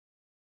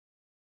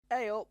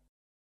Hey up.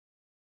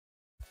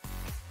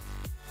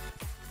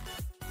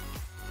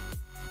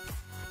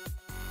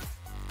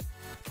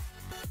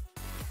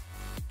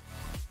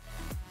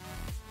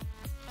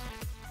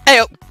 Hey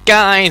up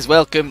guys,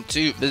 welcome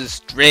to the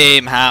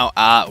stream. How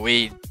are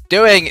we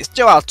doing? It's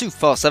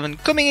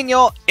JoeR247 coming in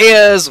your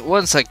ears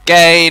once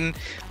again.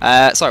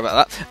 Sorry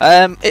about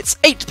that. It's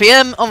 8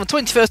 PM on the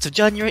 21st of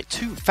January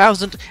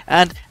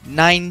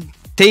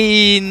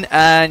 2019,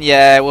 and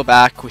yeah, we're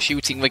back. We're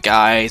shooting the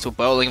guys, we're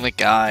bowling the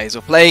guys,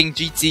 we're playing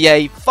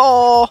GTA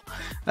 4.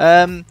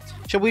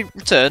 Shall we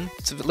return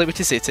to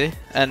Liberty City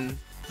and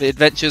the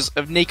adventures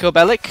of Niko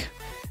Bellic?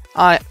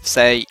 I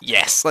say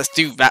yes, let's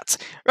do that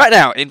right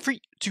now in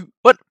 3, 2,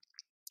 1.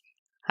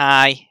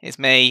 Hi, it's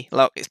me.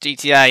 Look, it's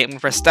GTA. I'm gonna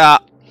press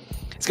start.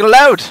 It's gonna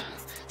load.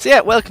 So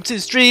yeah, welcome to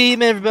the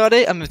stream,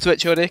 everybody. I'm with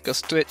Twitch already,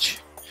 because Twitch.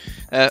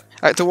 I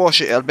like to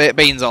wash it, a bit of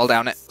beans all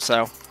down it.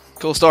 So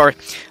cool story.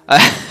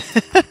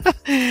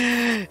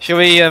 Shall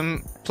we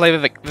play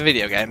the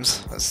video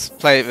games? Let's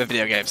play the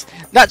video games.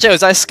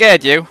 Nachos, I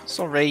scared you.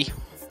 Sorry,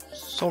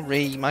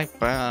 my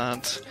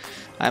bad.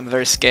 I'm a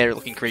very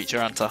scary-looking creature,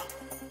 aren't I?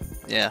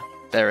 Yeah,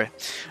 very.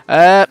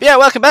 Yeah,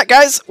 welcome back,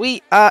 guys.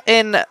 We are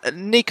in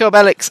Niko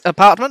Bellic's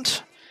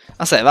apartment.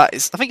 I say that. I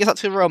think it's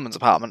actually Roman's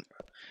apartment.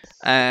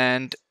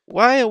 And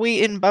why are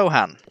we in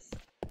Bohan?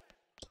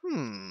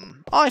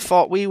 I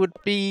thought we would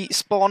be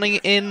spawning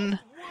in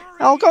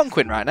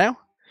Algonquin right now.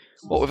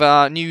 What with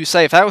our new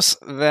safe house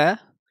there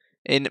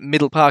in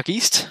Middle Park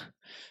East.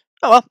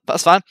 Oh well,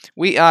 that's fine.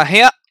 We are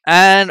here.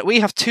 And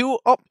we have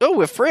we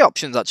have 3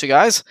 options actually,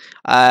 guys.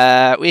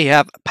 We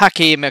have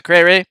Paki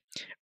McCreary.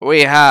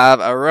 We have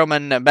a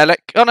Roman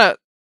Bellic. Oh no,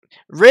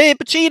 Ray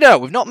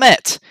Pacino, we've not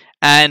met,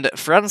 and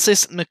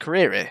Francis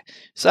McCreary.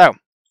 So,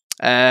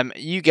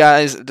 you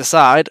guys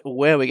decide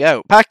where we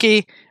go.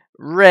 Paki,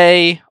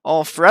 Ray,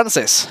 or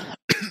Francis.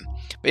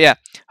 But yeah,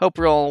 hope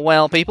you're all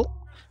well, people.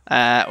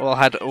 We'll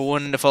had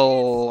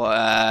wonderful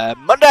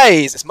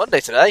Mondays. It's Monday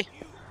today.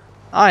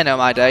 I know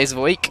my days of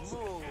the week.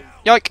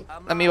 Yoink,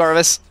 let me borrow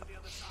this.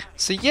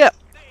 So yeah,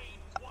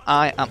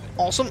 I am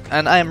awesome,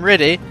 and I am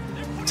ready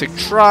to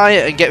try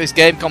and get this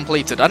game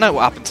completed. I know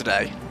what happened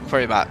today.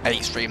 Probably about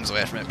 8 streams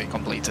away from it being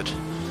completed.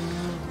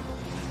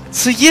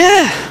 So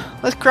yeah,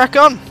 let's crack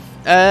on.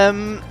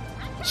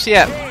 So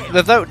yeah,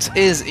 the vote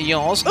is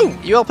yours. Oh,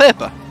 UL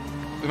paper.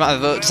 We might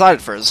have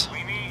decided for us.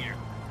 We need you.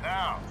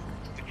 Now,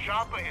 the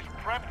chopper is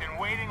prepped and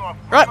waiting off.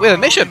 Right, we have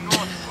a mission.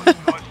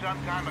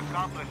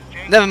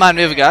 Never mind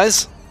the other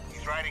guys.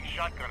 He's riding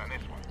shotgun on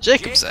this one.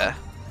 Jacob's there.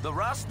 The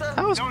Rasta?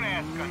 How is Don't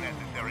ask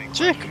unnecessary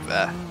Jacob questions.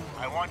 there?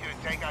 I want you to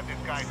take out this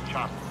guy's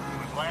chopper. He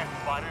was last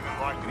spotted in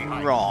Varsity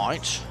Heights.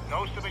 Right.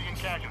 No civilian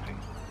casualties.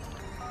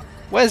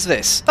 Where's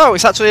this? Oh,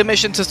 it's actually a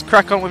mission to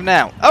crack on with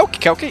now.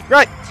 Okay,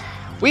 right.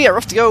 We are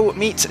off to go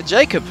meet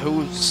Jacob,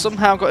 who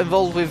somehow got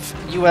involved with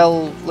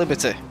UL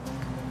Liberty.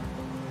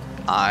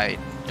 I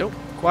don't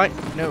quite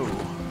know.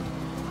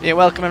 Yeah,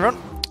 welcome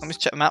everyone. Let me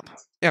just check the map.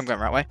 Yeah, I'm going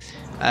the right way.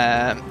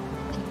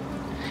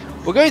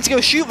 We're going to go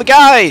shoot the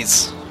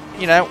guys!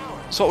 You know,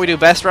 it's what we do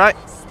best, right?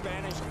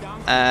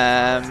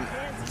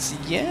 So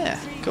yeah,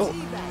 cool.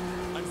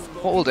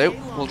 What we'll do,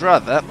 we'll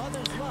drive there.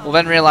 We'll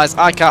then realise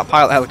I can't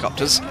pilot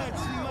helicopters.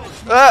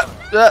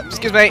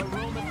 Excuse me.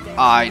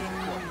 I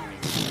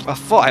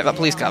thought I hit that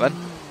police car then.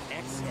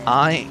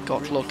 I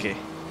got lucky.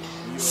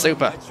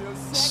 Super.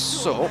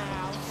 So,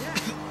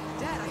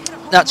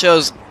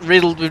 Nachos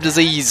riddled with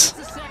disease.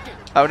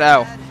 Oh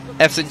no.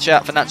 F's in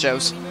chat for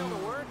Nachos.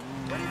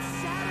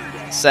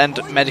 Send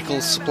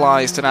medical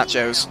supplies to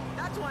Nachos.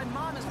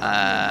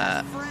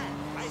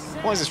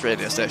 What is this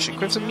radio station?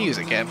 Can we have some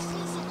music in?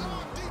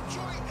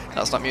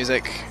 That's not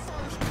music.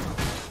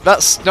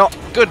 That's not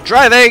good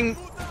driving!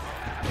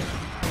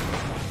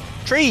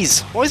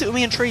 Trees! What is it with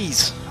me and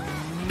trees?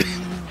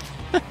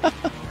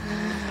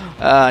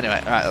 Anyway,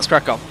 alright, let's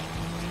crack on.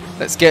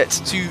 Let's get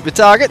to the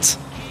target.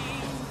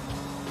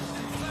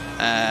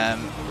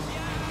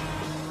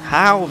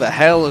 How the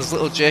hell has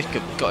little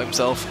Jacob got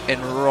himself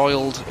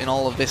embroiled in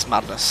all of this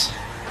madness?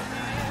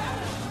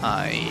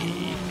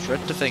 I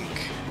dread to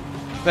think.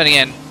 Then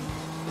again,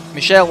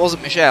 Michelle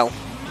wasn't Michelle.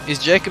 Is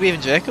Jacob even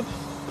Jacob?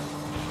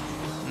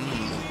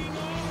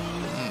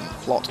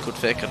 Plot could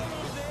thicken.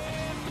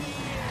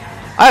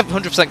 I have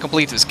 100%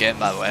 completed this game,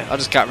 by the way. I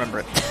just can't remember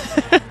it.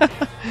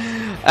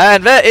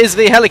 And there is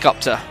the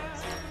helicopter.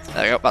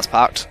 There we go, that's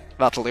parked.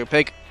 That'll do,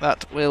 pig.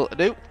 That will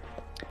do.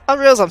 I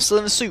realise I'm still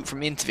in the suit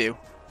from the interview.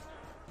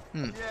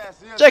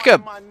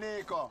 Jacob!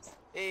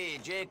 Hey,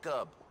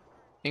 Jacob.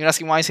 You can ask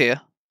him why he's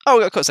here. Oh,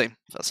 we got a cutscene.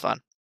 That's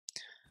fine.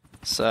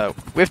 So,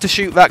 we have to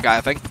shoot that guy,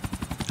 I think.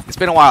 It's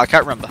been a while, I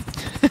can't remember.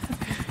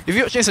 If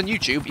you watch this on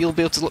YouTube, you'll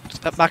be able to look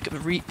back at the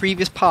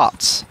previous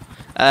parts.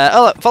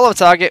 Follow the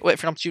target, wait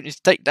for an opportunity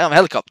to take down a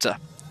helicopter.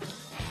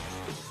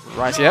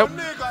 Rightio.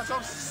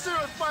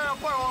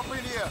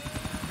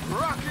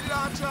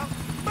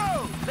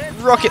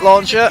 Rocket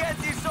launcher.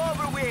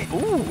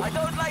 Ooh.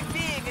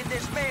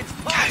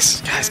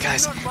 Guys.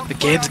 The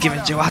game's giving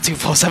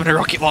JoeR247 a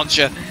rocket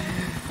launcher.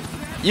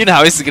 You know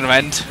how this is going to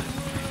end.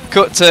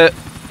 Cut to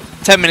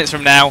 10 minutes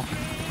from now,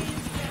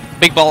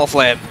 big ball of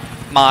flame,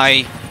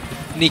 my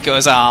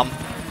Niko's arm,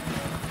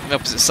 on the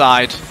opposite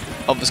side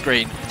of the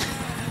screen.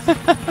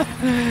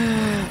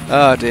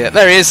 Oh dear,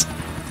 there he is.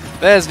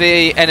 There's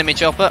the enemy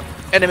chopper.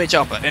 Enemy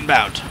chopper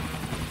inbound.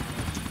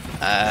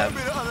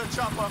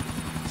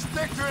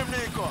 Stick to him,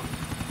 Niko.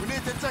 We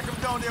need to take him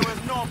down there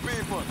with no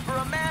people. For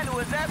a man who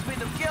has asked me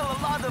to kill a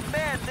lot of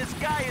men, this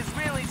guy is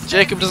really...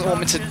 Jacob doesn't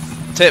want me to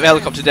take the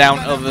helicopter down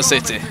over the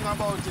city.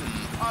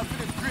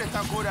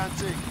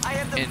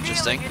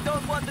 Interesting. You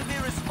don't want to be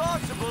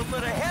responsible for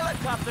the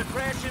helicopter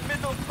crash in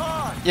Middle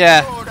Park.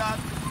 Yeah.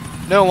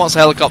 No one wants a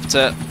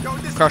helicopter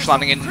crash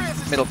landing in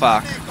Middle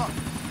Park.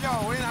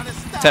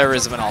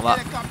 Terrorism and all that.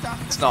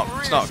 It's not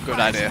a good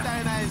idea.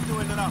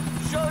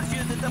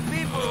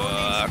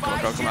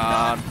 Come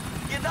on.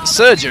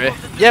 Surgery?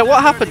 Yeah,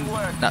 what happened?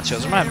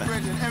 Nachos, remind me.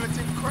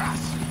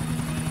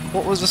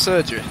 What was the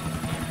surgery?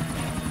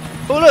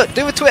 Oh look,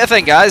 do a Twitter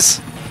thing,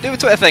 guys. Do a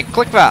Twitter thing.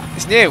 Click that.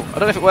 It's new. I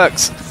don't know if it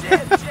works.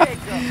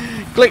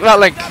 Click that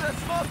link.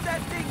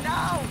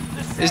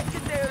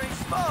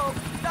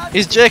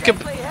 Is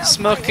Jacob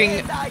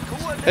smoking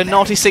a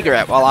naughty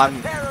cigarette while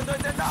I'm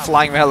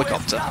flying the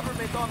helicopter?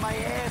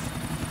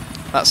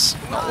 That's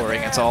not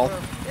worrying at all.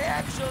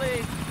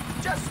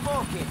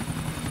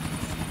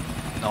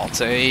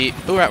 Naughty.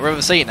 All right, we're over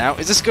the seat now.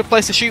 Is this a good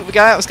place to shoot the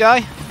guy out of the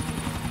sky?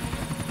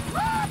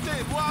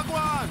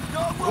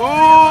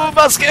 Ooh,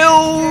 my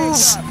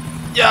skills!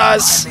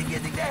 Yes!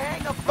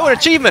 Oh, an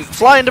achievement!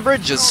 Fly into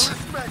bridges.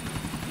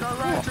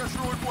 Oh.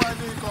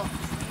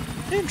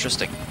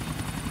 Interesting.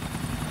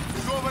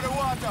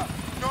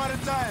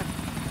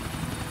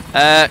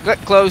 Get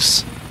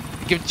close.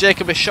 Give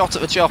Jacob a shot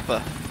at the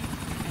chopper.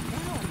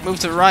 Move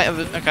to the right of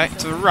the... Okay,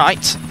 to the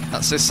right.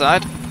 That's this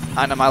side.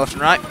 I know my left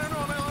and right.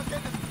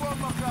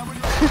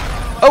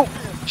 Oh!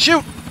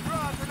 Shoot!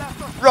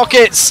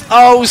 Rockets!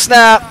 Oh,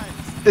 snap!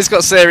 This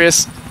got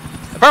serious.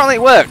 Apparently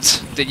it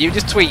worked. Did you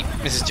just tweet,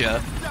 Mrs. Joe?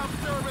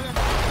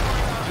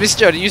 Mrs.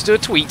 Joe, did you just do a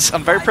tweet?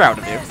 I'm very proud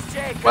of you.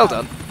 Well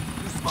done.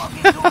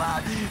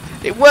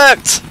 It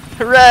worked!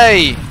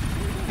 Hooray!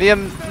 The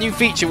new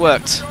feature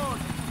worked.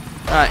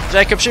 Alright,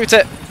 Jacob, shoot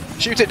it.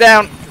 Shoot it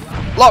down.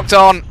 Locked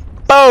on.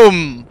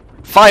 Boom!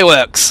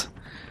 Fireworks.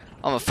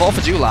 On the 4th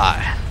of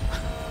July.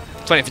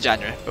 20th of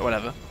January, but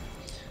whatever.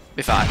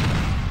 Be fine.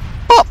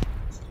 Pop!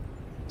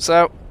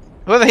 So,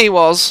 whoever he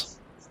was,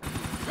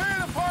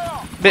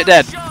 bit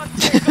dead.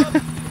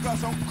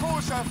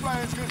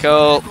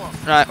 Cool.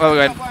 Right, where are we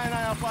going?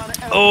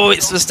 Oh,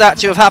 it's the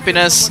Statue of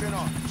Happiness.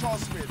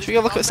 Should we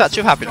go look at the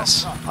Statue of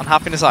Happiness on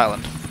Happiness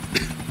Island?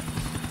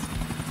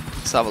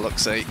 Let's have a look,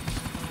 see.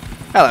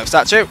 Hello,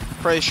 statue.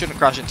 Probably shouldn't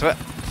crash into it.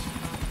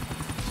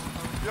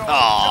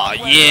 Oh,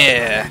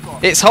 yeah.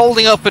 It's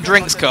holding up a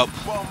drinks cup.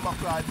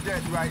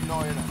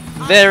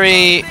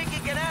 Very,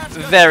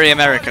 very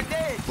American.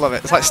 Love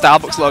it. It's like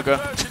Starbucks logo.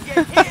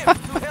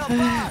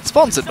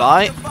 Sponsored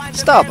by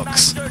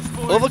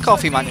Starbucks. Other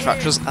coffee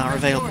manufacturers are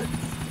available.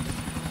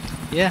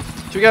 Yeah.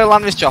 Should we go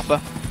land this chopper?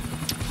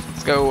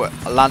 Let's go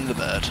land the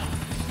bird.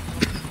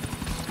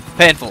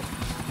 Painful.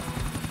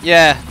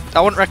 Yeah,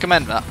 I wouldn't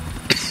recommend that.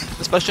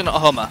 Especially not a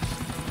Hummer.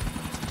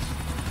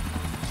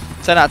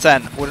 10 out of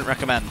 10. Wouldn't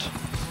recommend.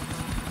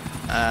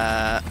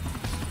 I'm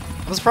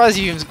surprised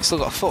you even still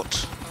got a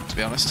foot, to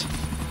be honest.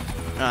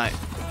 Right.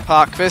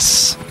 Park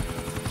this.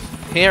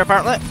 Here,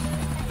 apparently.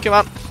 Come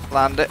on.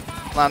 Land it.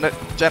 Land it.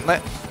 Gently.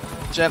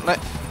 Gently.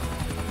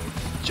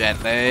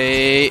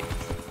 Gently.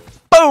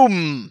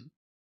 Boom!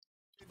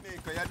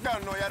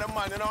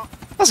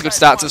 That's a good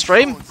start to the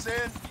stream.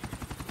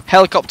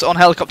 Helicopter on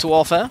helicopter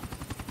warfare.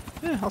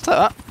 Yeah, I'll take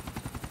that.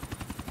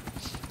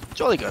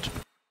 Jolly good.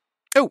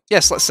 Oh,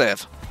 yes, let's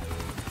save.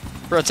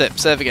 Pro tip,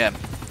 save the game.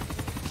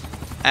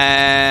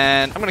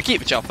 And I'm going to keep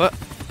the chopper.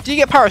 Do you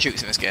get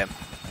parachutes in this game?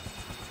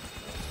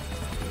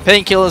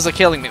 Painkillers are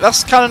killing me.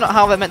 That's kind of not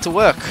how they're meant to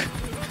work.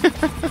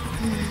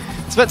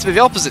 It's meant to be the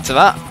opposite to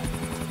that.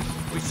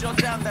 We shut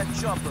down that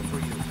chopper for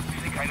you. You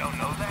think I don't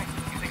know that?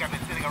 You think I've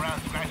been sitting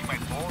around scratching my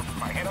balls with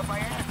my head up my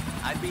ass?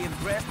 I'd be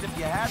impressed if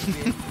you had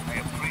been. I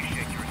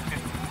appreciate your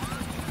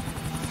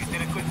assistance. You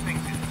did a good thing,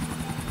 didn't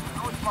you?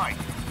 No, it's fine.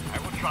 I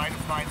will try to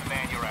find the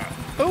man you're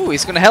after. Oh,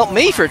 he's going to help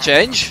me for a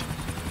change.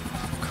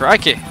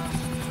 Crikey.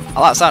 I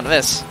like the sound of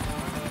this.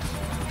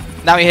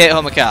 Now you hate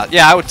Hummer car.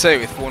 Yeah, I would too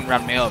if one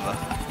ran me over.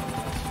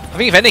 I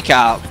think if any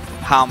car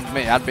harmed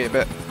me, I'd be a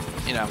bit,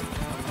 you know,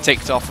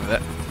 ticked off with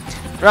it.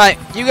 Right,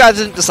 you guys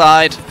didn't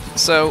decide,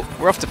 so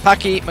we're off to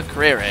Packy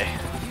McCreary,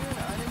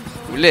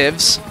 who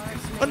lives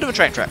under the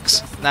train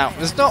tracks. Now,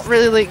 there's not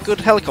really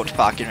good helicopter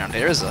parking around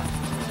here, is there?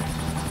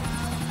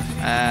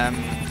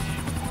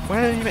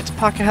 Where are you meant to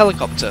park a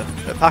helicopter?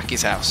 At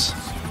Packy's house.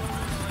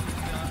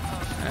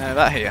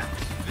 That here.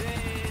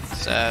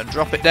 So,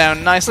 drop it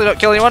down nicely, don't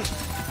kill anyone.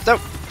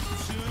 Don't.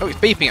 Oh, it's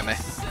beeping at me.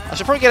 I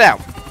should probably get out.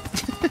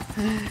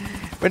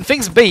 When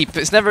things beep,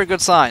 it's never a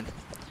good sign.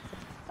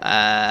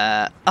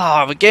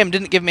 Oh, the game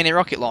didn't give me any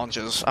rocket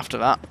launchers after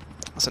that.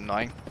 That's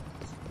annoying.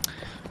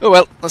 Oh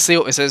well, let's see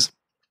what this is.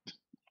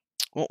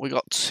 What we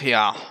got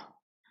here.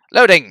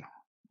 Loading!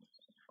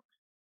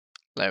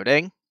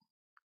 Loading.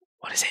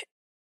 What is it?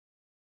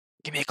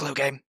 Give me a clue,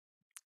 game.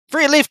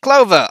 Three-leaf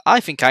clover! I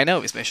think I know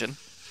this mission.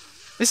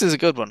 This is a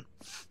good one.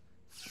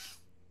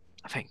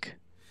 I think.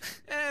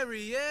 There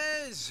he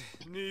is!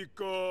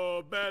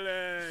 Niko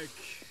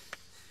Bellic!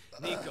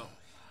 Niko,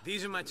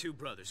 these are my two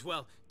brothers.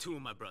 Well, two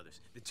of my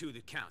brothers. The two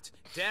that count.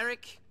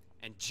 Derek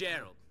and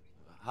Gerald.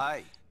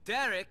 Hi.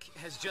 Derek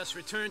has just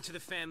returned to the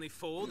family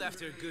fold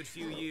after a good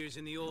few years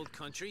in the old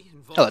country.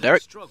 Involved Hello, in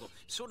Derek. Struggle.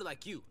 Sort of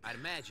like you, I'd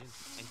imagine.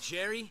 And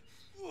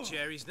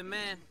Jerry's the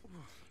man.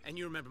 And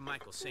you remember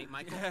Michael, St.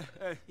 Michael?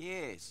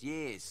 Yes,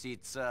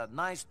 it's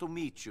nice to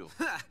meet you.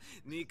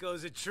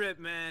 Nico's a trip,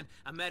 man.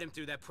 I met him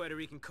through that Puerto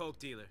Rican coke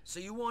dealer.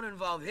 So you want to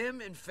involve him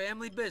in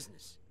family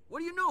business? What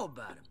do you know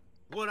about him?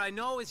 What I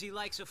know is he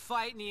likes a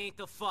fight and he ain't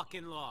the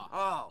fucking law.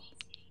 Oh.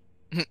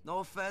 No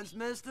offense,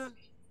 mister.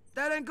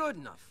 That ain't good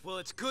enough. Well,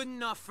 it's good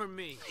enough for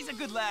me. He's a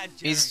good lad,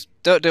 Jerry.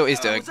 Don't do what he's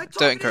doing. Was I talking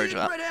Don't encourage to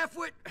you, that. Red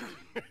Halfwit?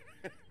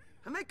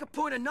 I make a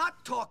point of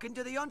not talking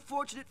to the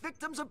unfortunate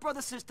victims of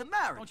brother-sister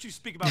marriage. Don't you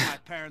speak about my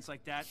parents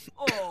like that.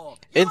 Oh,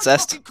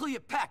 Incest. You're fucking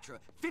Cleopatra.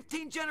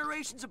 15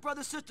 generations of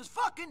brother-sisters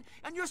fucking,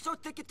 and you're so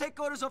thick you take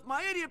orders off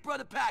my idiot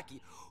brother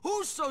Packy.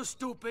 Who's so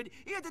stupid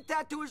he had to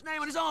tattoo his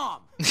name on his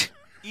arm?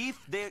 If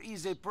there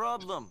is a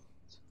problem,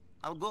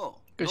 I'll go.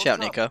 Good No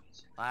shout, trouble. Niko.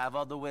 I have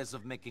other ways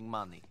of making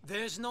money.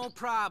 There's no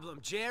problem.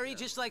 Jerry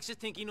just likes to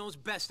think he knows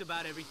best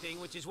about everything,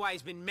 which is why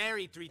he's been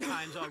married 3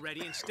 times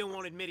already and still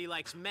won't admit he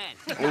likes men.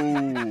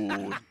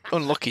 Ooh,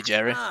 unlucky,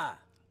 Jerry. Ah,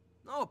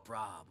 no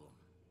problem.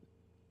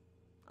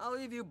 I'll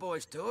leave you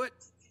boys to it.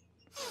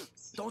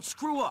 Don't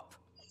screw up.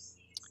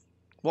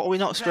 What are we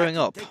not screwing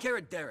Packy, up? Take care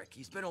of Derek.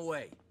 He's been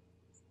away.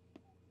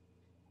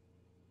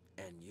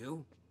 And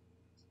you?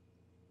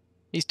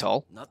 He's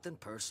tall. Nothing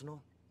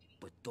personal,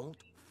 but don't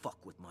fuck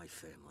with my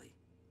family,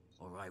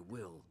 or I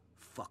will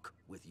fuck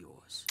with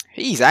yours.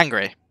 He's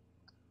angry.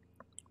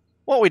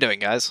 What are we doing,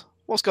 guys?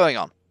 What's going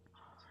on?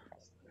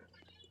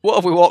 What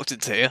have we walked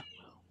into here?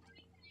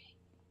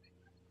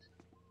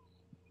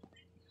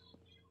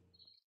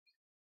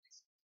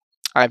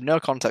 I have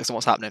no context on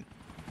what's happening.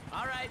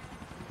 All right,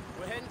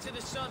 we're heading to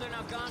the southern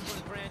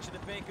Algonquin branch of the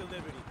Bank of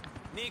Liberty.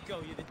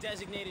 Niko, you're the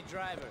designated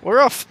driver.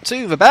 We're off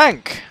to the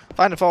bank.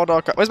 Find a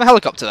 4-door car. Where's my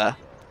helicopter there?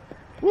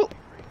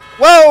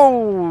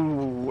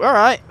 Whoa!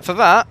 Alright, for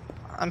that,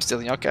 I'm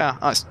stealing your car.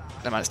 Oh,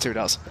 never mind, it's 2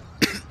 doors.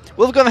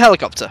 We'll go on the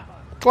helicopter.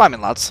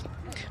 Climbing, lads.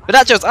 But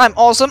that shows I'm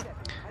awesome.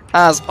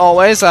 As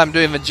always, I'm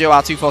doing the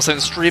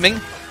JoeR247 streaming.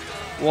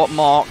 What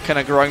more can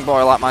a growing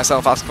boy like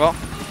myself ask for?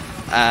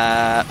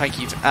 Thank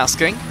you for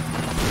asking.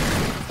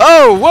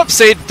 Oh,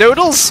 whoopsie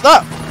doodles!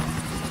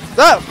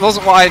 That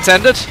wasn't what I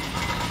intended.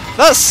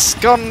 That's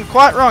gone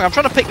quite wrong. I'm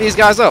trying to pick these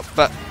guys up,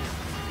 but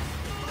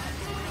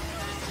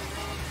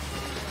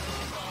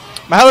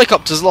my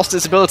helicopter's lost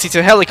its ability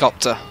to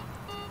helicopter. I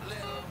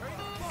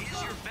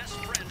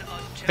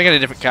think I need a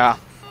different car.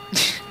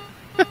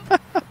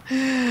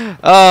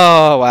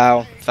 Oh,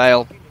 wow.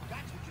 Fail.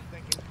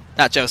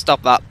 Nacho,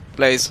 stop that,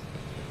 please.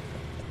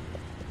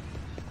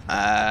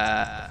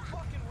 That's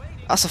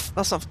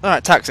a...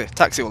 Alright, taxi.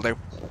 Taxi will do.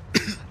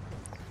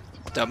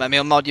 Don't make me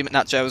unmod you,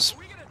 Nachos.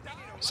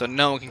 So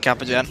no one can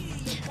cap a gen.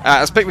 Alright,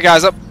 let's pick the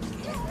guys up.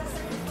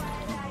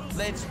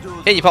 Let's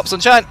do Here you pop,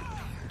 sunshine.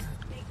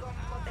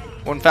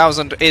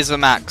 1,000 is the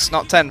max,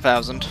 not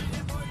 10,000.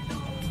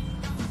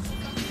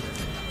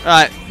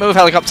 Right, move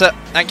helicopter.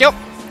 Thank you.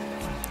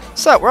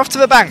 So, we're off to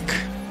the bank.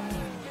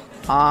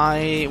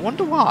 I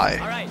wonder why.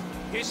 All right,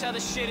 here's how the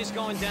shit is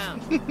going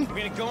down. We're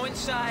gonna go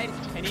inside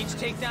and each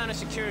take down a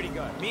security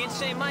guard. Me and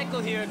St.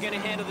 Michael here are gonna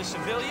handle the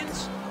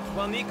civilians,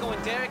 while Niko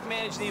and Derek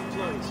manage the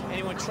employees.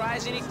 Anyone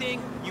tries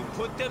anything, you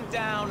put them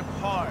down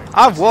hard.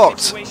 I've walked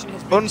Situation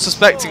has been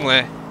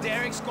unsuspectingly controlled.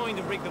 Derek's going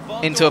to rig the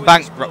vault into door a with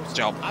bank explosives.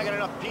 job. I got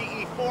enough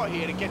PE4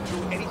 here to get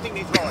through anything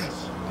they throw at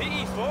us.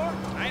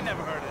 PE4? I ain't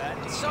never heard of that.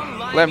 It's some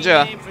limey Blame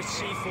Joe. name for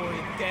C4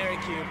 that Derek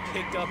here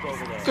picked up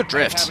over there. Good I'm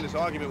drift. having this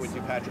argument with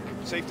you, Patrick.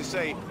 Safe to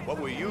say, what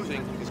we're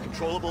using is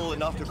controllable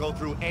enough to go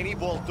through any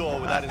vault door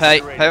without Pay,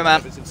 incinerating man.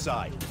 whatever's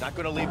inside. Not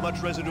going to leave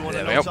much residue on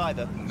There the we notes go.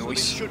 either, so they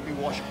Nice. should be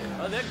washable.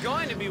 Oh, they're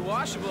going to be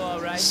washable, all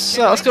right.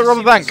 So, let's go rob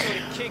a bank. What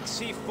sort of kick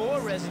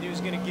C4 residue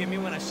is going to give me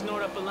when I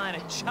snort up a line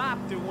of chop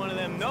through one of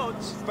them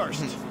notes.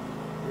 First,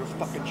 you're a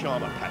fucking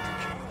charmer,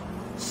 Patrick.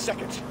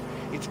 Second,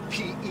 it's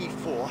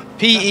PE4.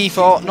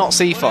 PE4, not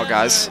C4, Whatever,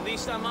 guys. At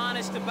least I'm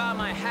honest about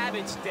my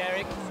habits,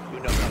 Derek. You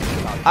know nothing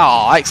about it.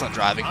 Oh, excellent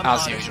driving, I'm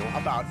as honest usual.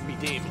 about me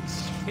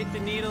demons. Hit the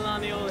needle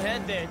on the old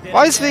head there, Derek.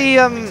 Why is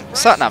the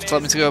sat-nav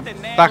telling me to go Hit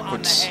the nail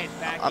backwards? on the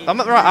head, Packy. I'm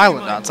at the right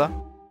island, aren't I?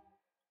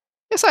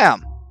 Yes, I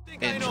am. I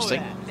think I know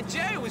Interesting. that. And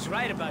Jerry was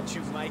right about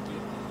you, Mikey.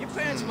 Your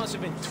parents must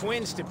have been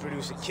twins to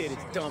produce a kid as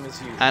dumb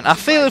as you. And I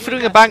feel if we're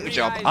doing a bank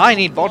job, I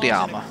need body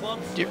armor.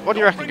 What do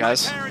you reckon,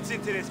 guys? Parents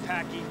into this,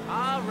 Packy.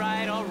 All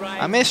right, all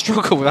right. I may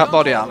struggle with that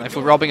body armor if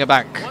we're robbing a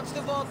bank. Once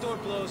the vault door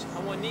blows,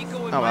 I want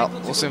Niko and Oh well, Michael to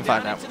we'll go soon down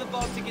find out. into the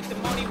vault to get the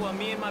money while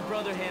me and my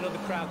brother handle the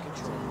crowd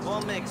control.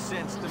 All makes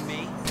sense to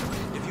me.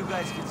 If you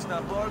guys can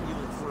stop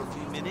arguing for a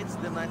few minutes,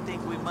 then I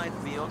think we might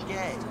be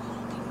okay.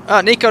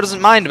 Oh, Niko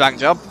doesn't mind a bank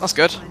job. That's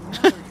good.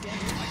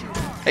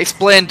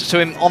 explained to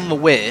him on the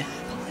way.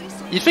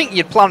 You'd think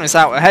you'd plan this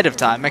out ahead of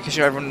time, making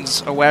sure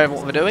everyone's aware of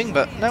what they're doing,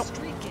 but no.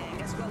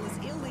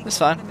 It's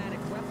fine.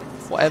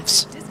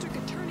 Whatevs.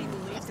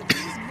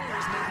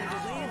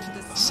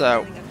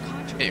 So,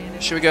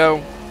 should we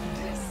go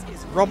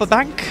rob a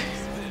bank?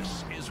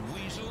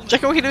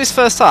 Check out what we can do this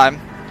first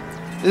time.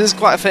 This is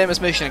quite a famous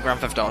mission in Grand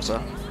Theft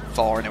Auto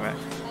 4 anyway.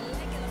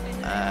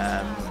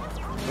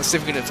 Let's see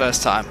if we can do it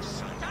first time.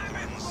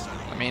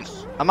 I mean,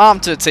 I'm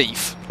armed to the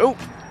teeth. Oh,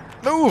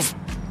 move!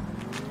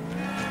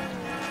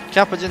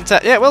 Capitan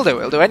Tech. Yeah, we'll do it.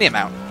 It'll do any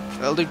amount.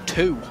 It'll do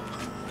 2.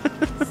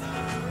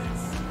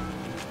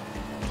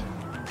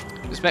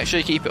 Just make sure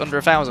you keep it under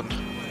 1,000.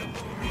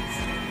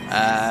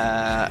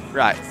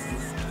 Right.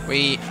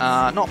 We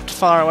are not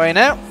far away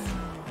now.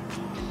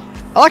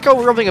 I like how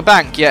we're robbing a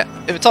bank, yet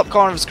in the top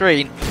corner of the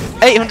screen,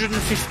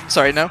 850.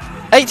 Sorry, no,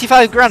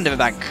 85 grand in the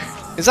bank.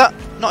 Is that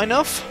not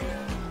enough?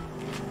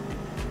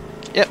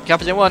 Yep,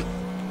 Capitan 1.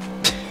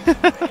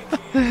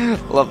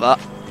 Love that.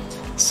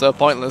 So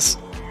pointless.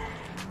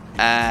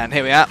 And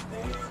here we are.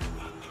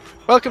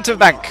 Welcome to the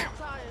bank.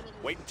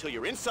 Wait until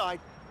you're inside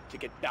to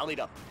get ballied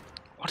up.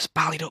 What does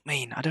ballied up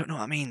mean? I don't know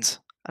what that means.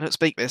 I don't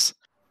speak this.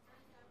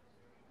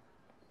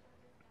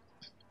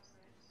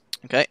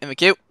 Okay, in the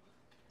queue.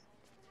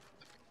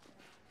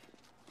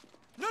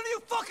 None of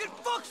you fucking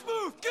fucks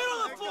move! Get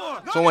on the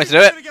floor! That's one way to do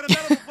it. Get a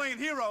medal for playing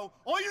hero.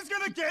 All you're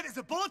gonna get is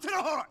a bullet to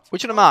the heart.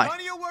 Which one am I? None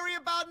of you worry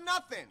about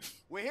nothing.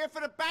 We're here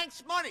for the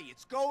bank's money.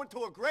 It's going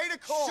to a greater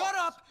cause. Shut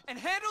up and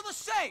handle the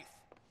safe!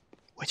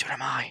 Which one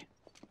am I?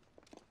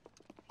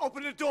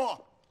 Open the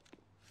door.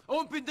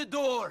 Open the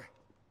door!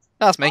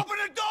 That's me. Open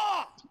the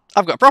door.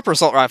 I've got a proper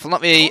assault rifle,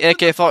 not the Open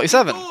the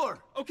AK-47. door!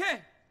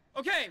 Okay,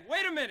 okay,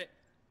 wait a minute.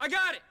 I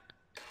got it.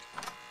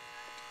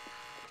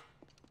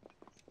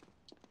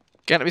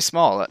 Can't it be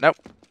smaller? Nope.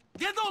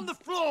 Get on the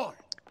floor!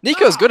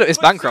 Nico's good at his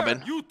bank sir.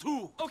 robbing. You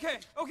too! Okay,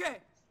 okay.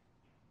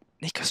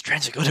 Nico's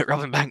strangely good at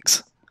robbing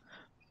banks.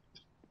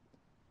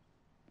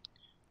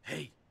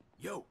 Hey,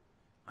 yo,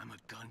 I'm a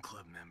gun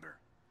club member.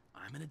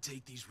 I'm gonna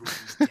take these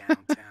rookies downtown.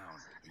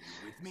 Are you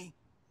with me?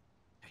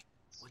 Hey,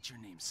 what's your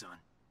name, son?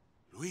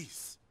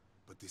 Luis,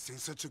 but this ain't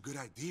such a good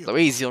idea.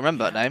 Louise, you'll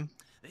remember that name.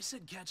 They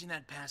said catching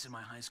that pass in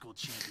my high school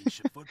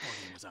championship football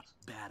game was a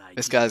bad idea.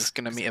 This guy's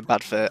gonna meet a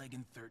bad fate.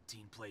 In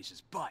 13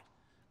 places, but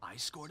I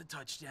scored a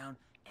touchdown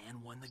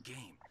and won the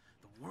game.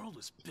 The world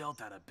was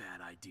built out of bad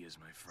ideas,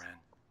 my friend.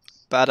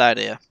 Bad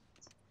idea.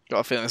 Got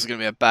a feeling this is gonna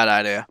be a bad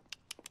idea.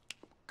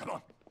 Come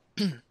on.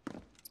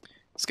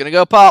 It's gonna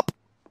go pop.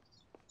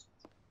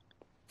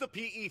 The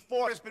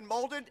PE-4 has been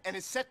molded and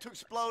is set to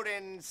explode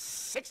in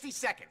 60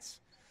 seconds.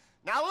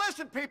 Now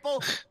listen,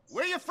 people.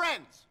 We're your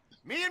friends.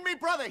 Me and me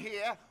brother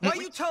here. Why are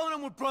you telling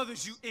them we're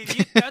brothers, you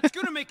idiot? That's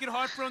gonna make it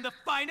hard for them to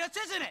find us,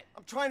 isn't it?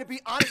 I'm trying to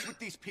be honest with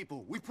these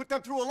people. We put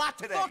them through a lot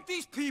today. Fuck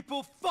these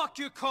people, fuck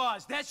your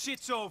cause. That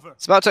shit's over.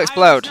 It's about to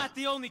explode. It's not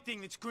the only thing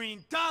that's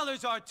green.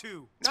 Dollars are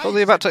too. It's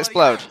probably about to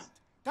explode.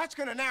 That's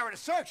gonna narrow the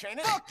search, ain't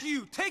it? Fuck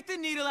you. Take the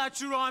needle out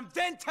your arm,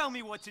 then tell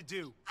me what to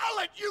do. I'll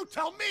let you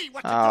tell me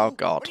what to do. Oh,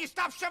 God. When you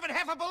stop shoving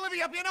half of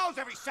Bolivia up your nose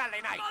every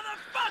Saturday night.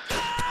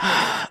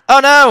 Motherfucker! Oh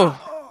no!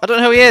 I don't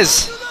know who he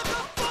is. You let the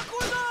fuck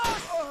with us!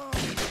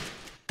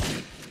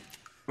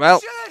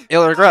 Well, Shit!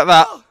 you'll regret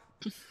that.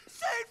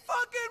 Saint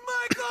fucking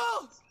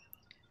Michael!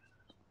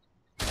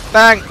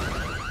 Bang!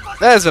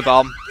 There's the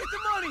bomb. Get the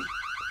money! Me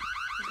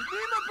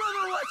and my brother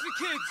will watch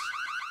the kids.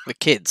 The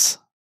kids.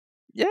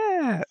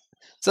 Yeah.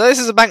 So this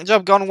is a bank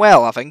job gone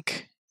well, I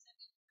think.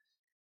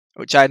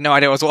 Which I had no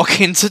idea I was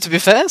walking into, to be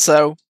fair,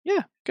 so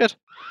yeah, good.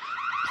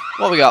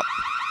 What we got?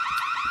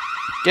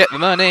 Get the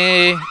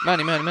money.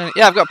 Money, money, money.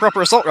 Yeah, I've got a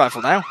proper assault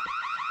rifle now.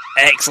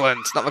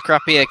 Excellent. Not the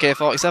crappy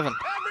AK-47. Everyone,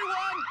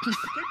 keep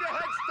your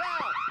heads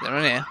down. They're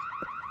in here.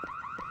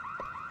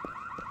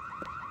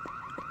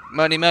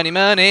 Money, money,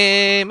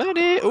 money,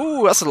 money.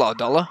 Ooh, that's a lot of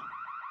dollar.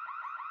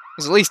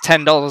 There's at least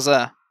 $10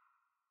 there.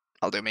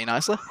 I'll do me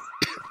nicely.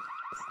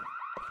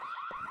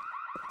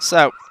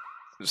 So,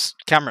 there's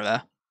a camera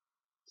there.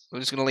 We're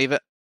just gonna leave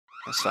it.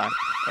 That's fine.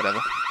 Whatever.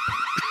 I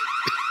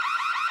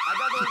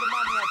got all the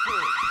money I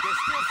could. There's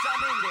still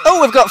some in there.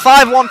 Oh, we've got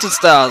 5 wanted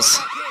stars.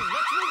 Okay,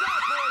 let's move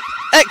out,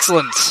 boys.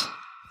 Excellent.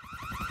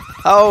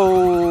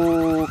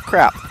 Oh,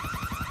 crap.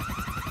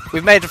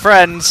 We've made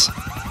friends.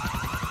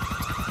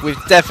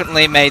 We've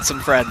definitely made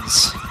some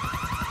friends.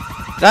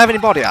 Do I have any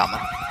body armor?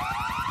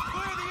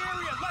 Clear the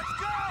area. Let's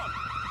go.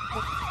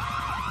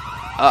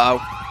 Uh-oh.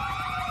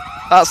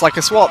 That's like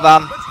a SWAT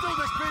van. Let's do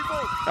this, people.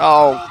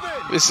 Oh,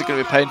 this is going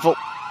to be painful.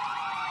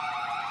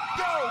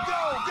 Go,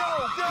 go,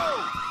 go,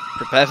 go.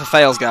 Prepare for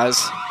fails,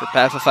 guys.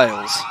 Prepare for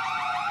fails.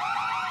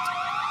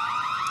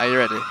 Are you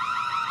ready?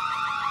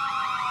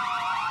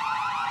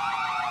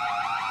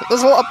 But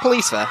there's a lot of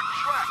police there. Lay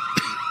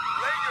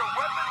your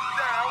weapons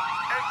down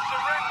and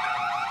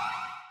surrender.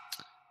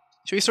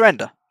 Should we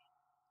surrender?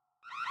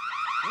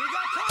 We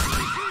got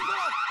company,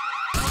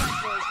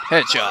 people!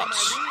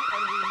 Headshots.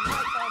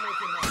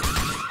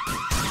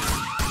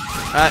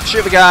 Alright,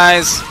 shoot the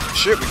guys.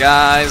 Shoot the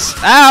guys.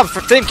 Ah, for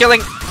team killing.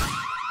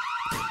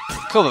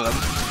 Cover them.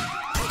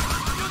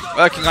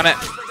 Working on it.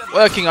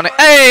 Working on it.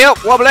 Hey,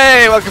 up, wobbly!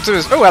 Welcome to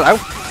this. Oh, hello.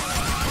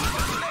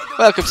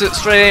 Welcome to the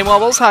stream,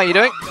 Wobbles. How are you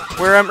doing?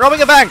 We're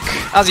robbing a bank,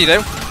 as you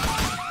do.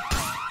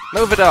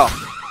 Move it up.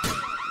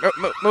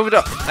 Move it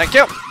up. Thank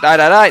you. Die,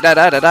 die, die, die,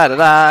 die, die, die,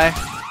 die.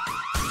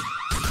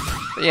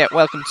 But yeah,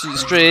 welcome to the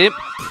stream.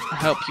 I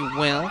hope you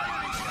will.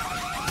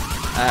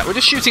 We're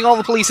just shooting all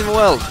the police in the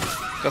world.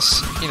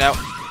 Because, you know,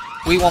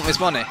 we want this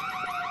money.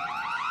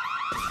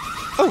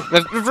 Oh,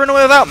 they've run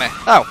away without me.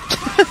 Oh.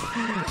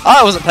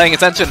 I wasn't paying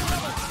attention.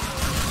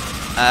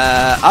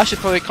 I should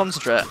probably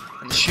concentrate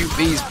and shoot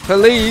these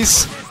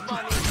police.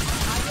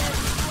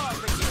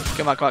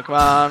 Come on, come on, come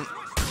on.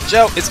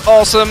 Joe, it's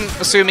awesome,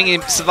 assuming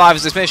he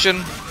survives this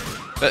mission.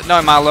 But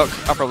knowing my luck,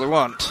 I probably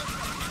won't.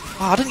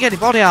 Oh, I didn't get any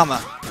body armor.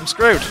 I'm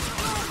screwed.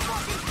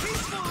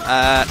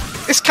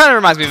 This kind of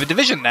reminds me of a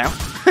Division now.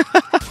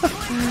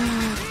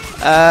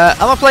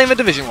 Am I playing the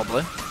Division,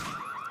 Wobbly?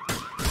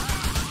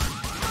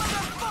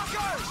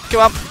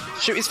 Come on,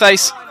 shoot his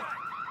face.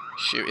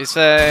 Shoot his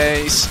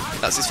face.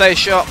 That's his face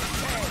shot.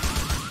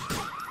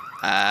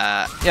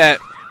 Yeah,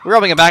 we're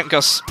robbing a bank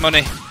because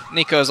money.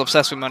 Niko's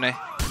obsessed with money.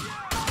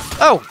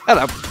 Oh,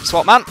 hello,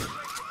 SWAT man.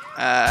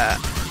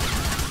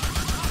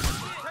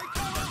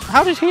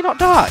 How did he not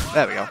die?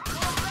 There we go.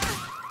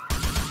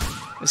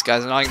 This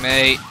guy's annoying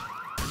me.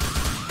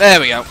 There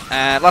we go.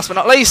 And last but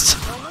not least,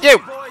 you.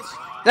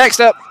 Next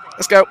up,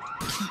 let's go.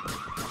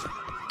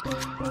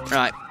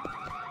 Right.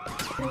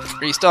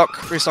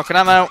 Restocking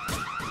ammo.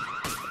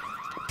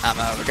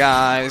 Ammo,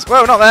 guys.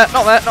 Whoa, not there,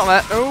 not there, not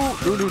there. Oh,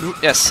 no.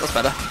 Yes, that's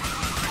better. Do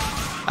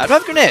I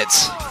have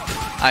grenades?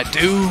 I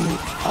do.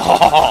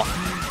 Oh,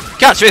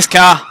 catch this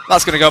car.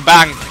 That's gonna go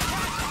bang.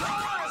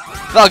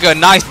 That'll go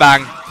nice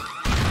bang.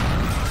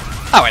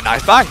 That went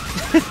nice bang.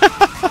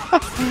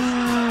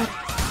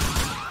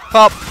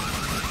 Pop.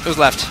 Who's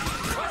left?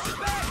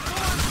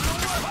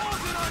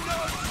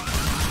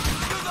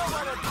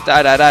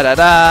 Die, die, die, die,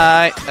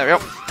 die. There we go.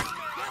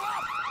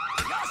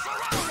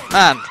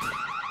 Man.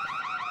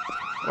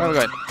 Where are we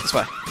going? This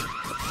way.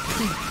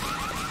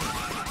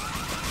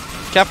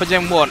 Kappa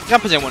Gen 1.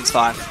 Kappa Gen 1's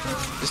fine.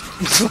 Just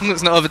as long as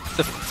it's not over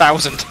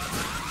 1,000.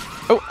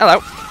 Oh, hello.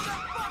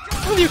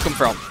 Where have you come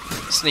from?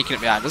 Sneaking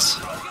up behind us.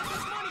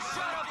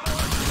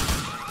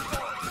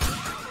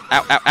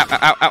 Ow, ow, ow,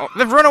 ow, ow.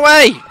 They've run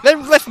away!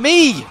 They've left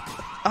me!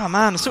 Oh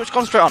man, there's so much to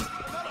concentrate on.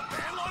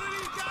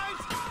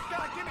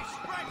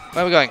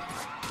 Where are we going?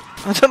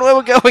 I don't know where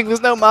we're going,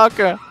 there's no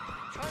marker.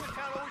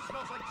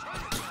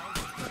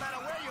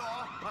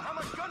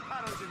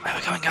 Where are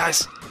we going,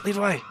 guys? Lead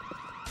the way.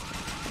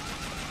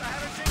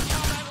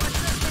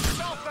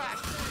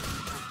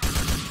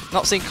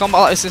 Not seen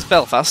combat like this since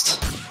Belfast.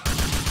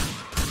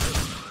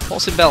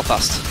 What's in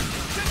Belfast?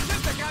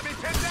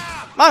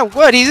 My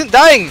word, he isn't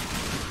dying!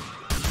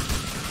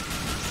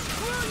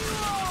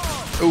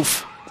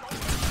 Oof.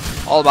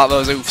 All about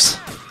those oofs.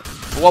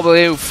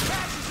 Wobbly oof.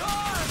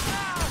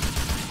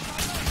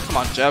 Come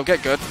on, Joe,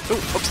 get good. Ooh,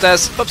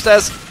 upstairs,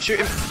 upstairs. Shoot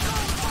him.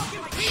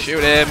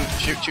 Shoot him.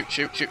 Shoot, shoot,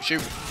 shoot, shoot,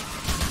 shoot.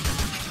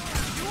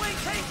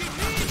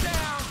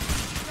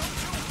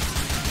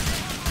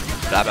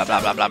 Blah, blah,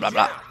 blah, blah, blah, blah,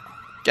 blah.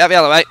 Get the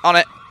other way. On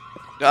it.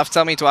 Don't have to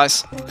tell me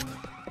twice.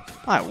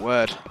 My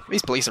word.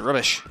 These police are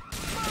rubbish.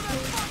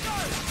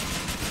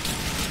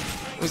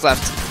 Who's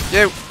left?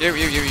 You.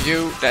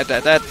 Dead,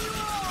 dead, dead.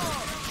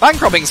 Bank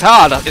robbing's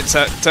hard, it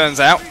turns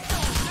out.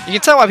 You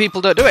can tell why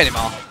people don't do it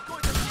anymore.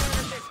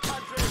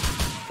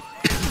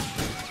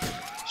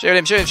 Shoot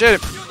him, shoot him, shoot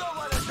him.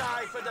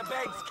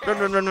 Run,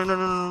 run, run, run, run,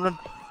 run, run.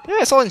 Yeah,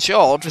 it's all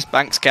insured, just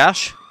bank's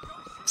cash.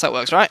 So that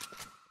works, right?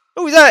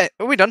 Oh, is that it?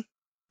 Are we done?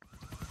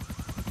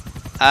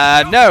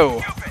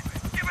 No.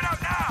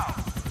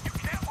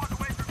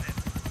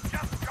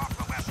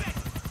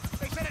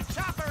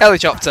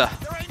 Helicopter.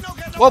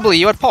 Wobbly,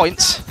 you had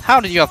points. How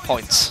did you have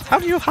points? How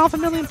do you have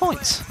 500,000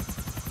 points?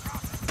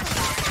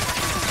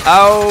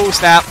 Oh,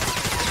 snap.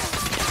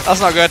 That's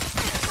not good.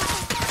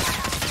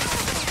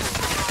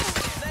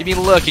 You've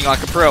been lurking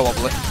like a pro,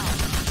 Wobbly.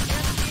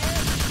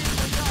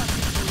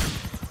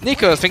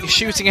 Niko thinks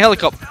shooting a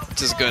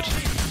helicopter's good.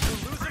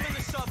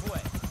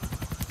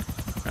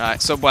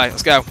 Right, subway,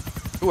 let's go.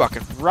 Ooh, I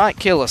can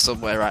kill a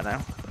subway right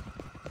now.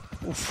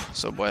 Oof,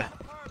 subway.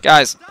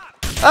 Guys.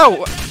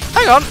 Oh,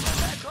 hang on.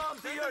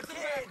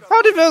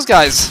 How did those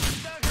guys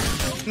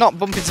not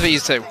bump into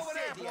these two?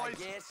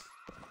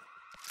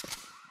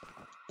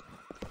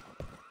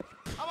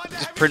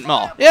 Just print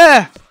more.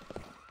 Yeah!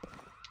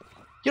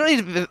 You don't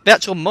need the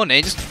actual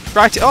money, just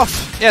write it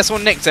off. Yeah,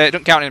 someone nicked it,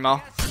 don't count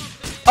anymore.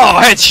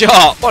 Oh,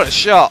 headshot! What a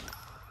shot!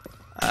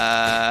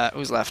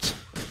 Who's left?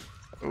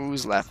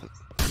 Who's left?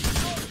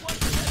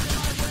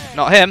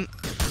 Not him.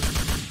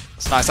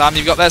 It's a nice arm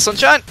you've got there,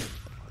 sunshine.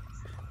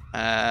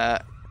 Yeah,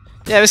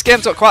 this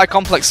game's got quite a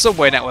complex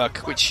subway network,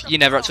 which you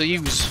never actually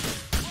use.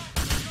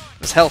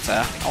 There's health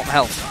there. I want the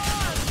health.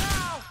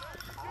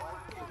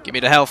 Give me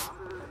the health.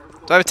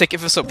 Do I have a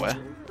ticket for subway?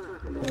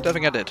 Don't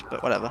think I did,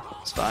 but whatever.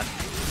 It's fine.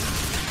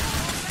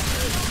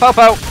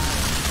 Popo!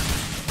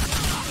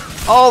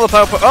 All the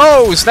popo.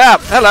 Oh, snap!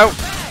 Hello!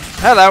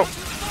 Hello!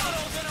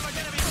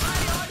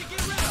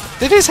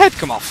 Did his head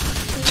come off?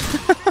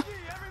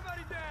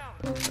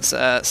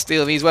 Let's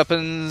steal these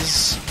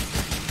weapons.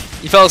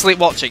 You fell asleep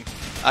watching.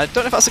 I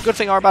don't know if that's a good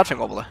thing or a bad thing,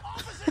 Wobbler.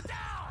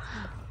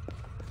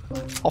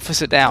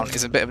 Officer down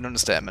is a bit of an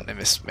understatement in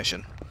this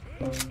mission.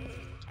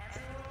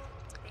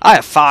 I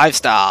have 5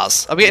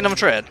 stars. Are we getting on a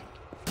trade?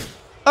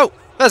 Oh,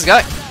 there's a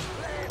guy.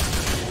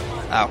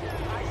 Ow.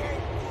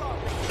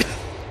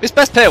 This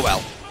best pay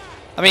well.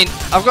 I mean,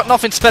 I've got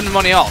nothing to spend the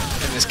money on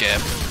in this game.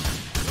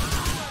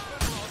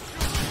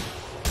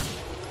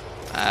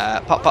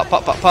 Pop, pop,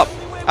 pop, pop, pop.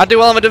 I do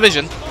well in my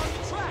division. Is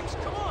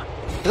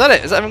that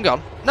it? Is that everyone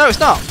gone? No, it's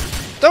not.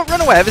 Don't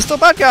run away. There's still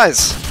bad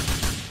guys.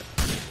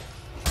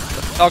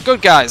 Oh,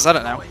 good guys. I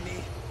don't know.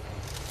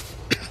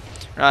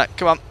 Right,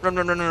 come on. Run,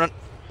 run, run, run, run.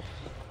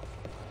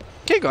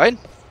 Keep going.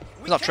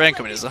 There's not a train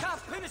coming, is there?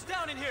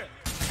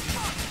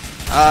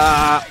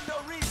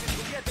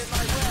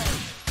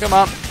 Come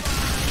on.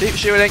 Keep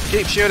shooting.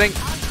 Keep shooting.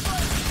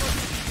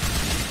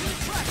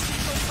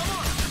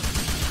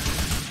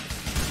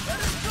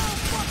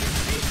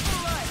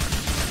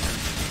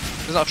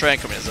 There's not a train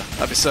coming, is there?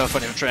 That'd be so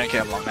funny if a train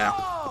came along now.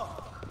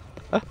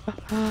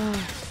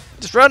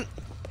 Just run!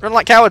 Run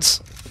like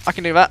cowards! I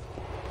can do that.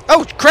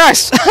 Oh,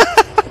 Christ!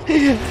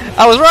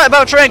 I was right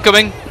about a train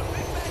coming!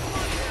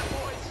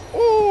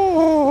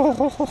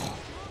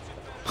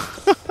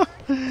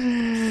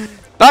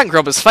 Bank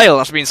robbers fail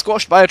after being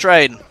squashed by a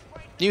train.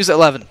 News at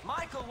 11.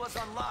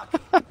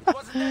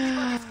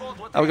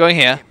 Are we going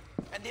here?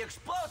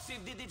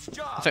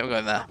 I think we're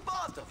going there.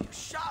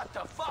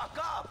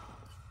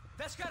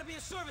 That's gotta be a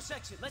service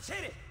exit. Let's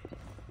hit it.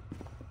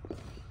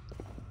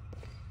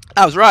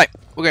 I was right.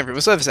 We're going for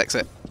a service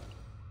exit.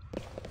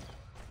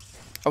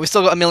 Oh, we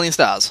still got 1,000,000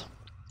 stars.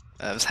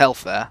 There's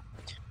health there.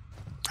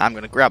 I'm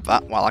going to grab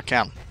that while I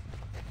can.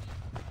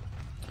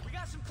 We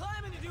got some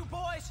climbing to do,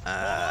 boys.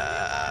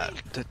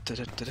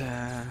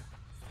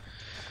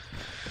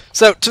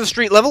 So, to the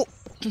street level.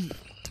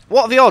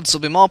 What are the odds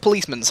there'll be more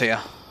policemen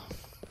here?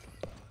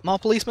 More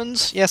policemen?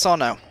 Yes or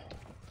no?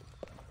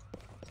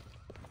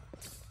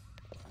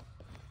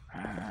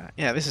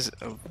 Yeah, this is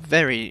a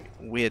very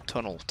weird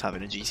tunnel to have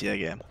in a GTA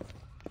game.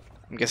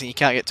 I'm guessing you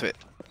can't get to it.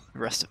 The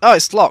rest of oh,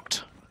 it's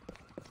locked.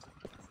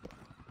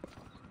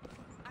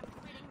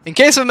 In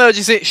case of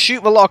emergency,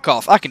 shoot the lock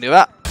off. I can do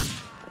that.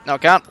 No, I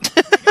can't.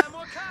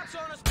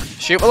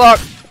 Shoot the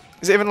lock.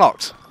 Is it even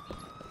locked?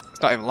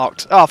 It's not even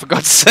locked. Oh, for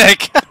God's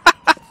sake.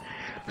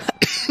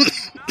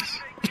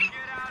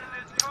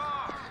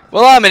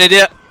 Well, I'm an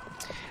idiot.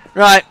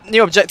 Right,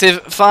 new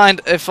objective. Find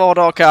a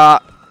 4-door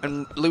car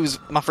and lose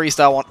my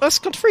 3-star one. Oh, it's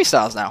got 3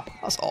 stars now.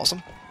 That's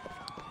awesome.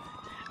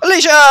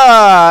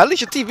 Alicia!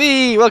 Alicia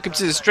TV! Welcome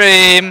to the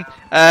stream.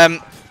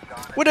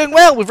 We're doing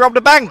well. We've robbed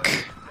a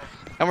bank.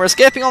 And we're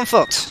escaping on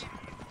foot.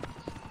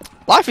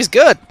 Life is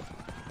good.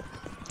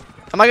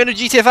 Am I going to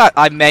GTA 5?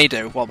 I may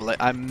do, Wobbly.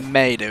 I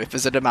may do, if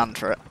there's a demand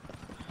for it.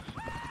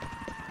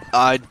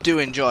 I do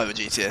enjoy the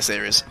GTA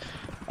series.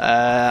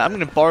 I'm going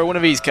to borrow one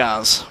of these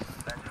cars.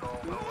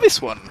 This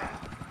one.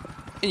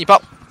 In you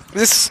pop.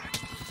 Is this...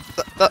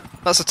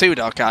 That's a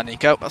 2-door car,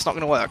 Niko. That's not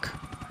going to work.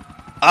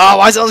 Oh,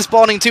 why is it only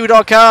spawning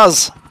 2-door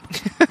cars?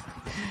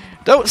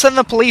 Don't send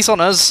the police on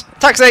us.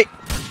 Taxi!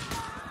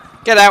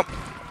 Get out.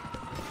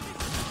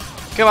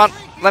 Come on.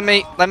 Lend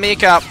me your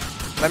car.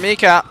 Lend me your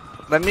car.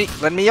 Lend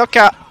me your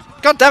car.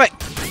 God damn it.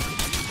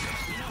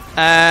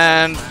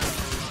 And...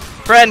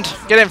 Friend.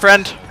 Get in,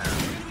 friend.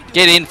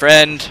 Get in,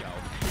 friend.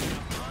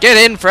 Get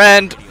in,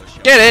 friend.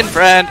 Get in,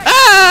 friend.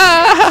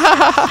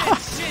 Ah!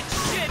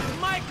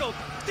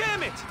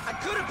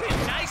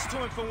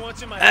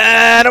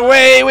 And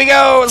away we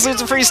go! Let's lose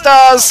some 3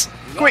 stars!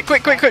 Quick,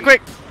 quick, quick, quick,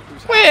 quick!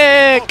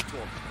 Quick!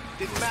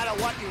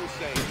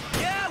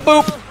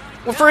 Boop!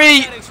 We're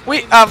free!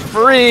 We are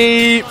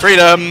free!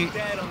 Freedom!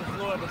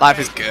 Life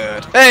is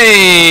good.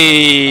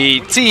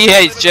 Hey!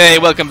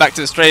 THJ, welcome back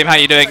to the stream. How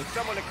you doing?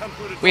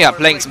 We are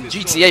playing some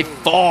GTA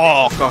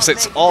 4 because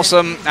it's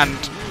awesome and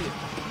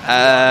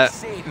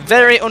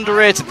very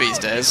underrated these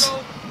days.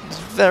 It's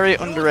very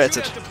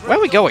underrated. Where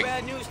are we going?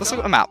 Let's look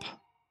at the map.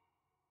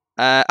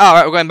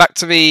 Alright, we're going back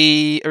to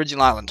the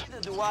original island.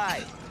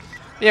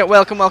 Yeah,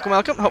 welcome, welcome,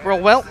 welcome. Hope we're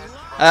all well.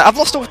 I've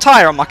lost a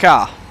tyre on my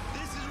car.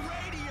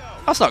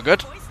 That's not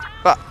good.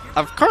 But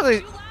I'm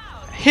currently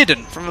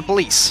hidden from the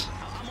police.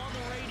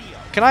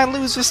 Can I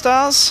lose the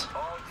stars?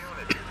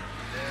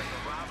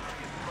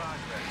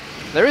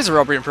 There is a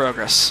robbery in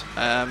progress.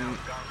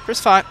 It's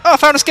fine. Oh, I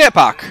found a skate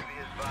park.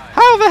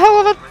 How the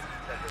hell have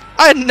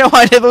I had no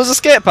idea there was a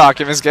skate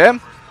park in this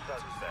game.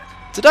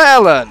 Today I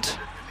learned.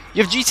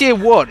 You have GTA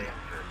 1.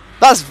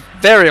 That's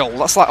very old.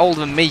 That's like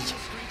older than me.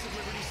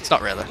 It's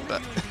not really,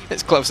 but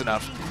it's close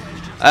enough.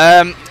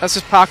 Let's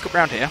just park up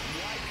around here.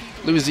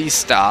 Lose these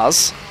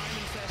stars.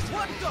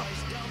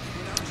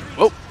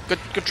 Oh,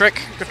 good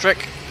trick, good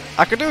trick.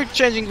 I can do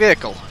changing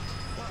vehicle.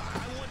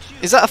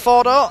 Is that a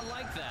 4-door?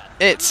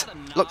 It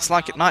looks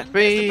like it might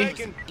be.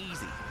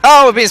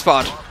 Oh, we're being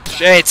spotted.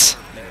 Shit.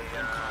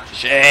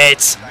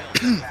 Shit.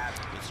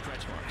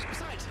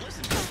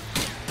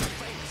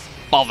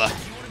 Bother.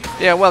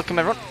 Yeah, welcome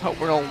everyone. Hope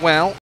we're all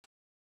well.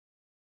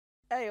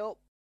 Hey,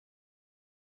 up.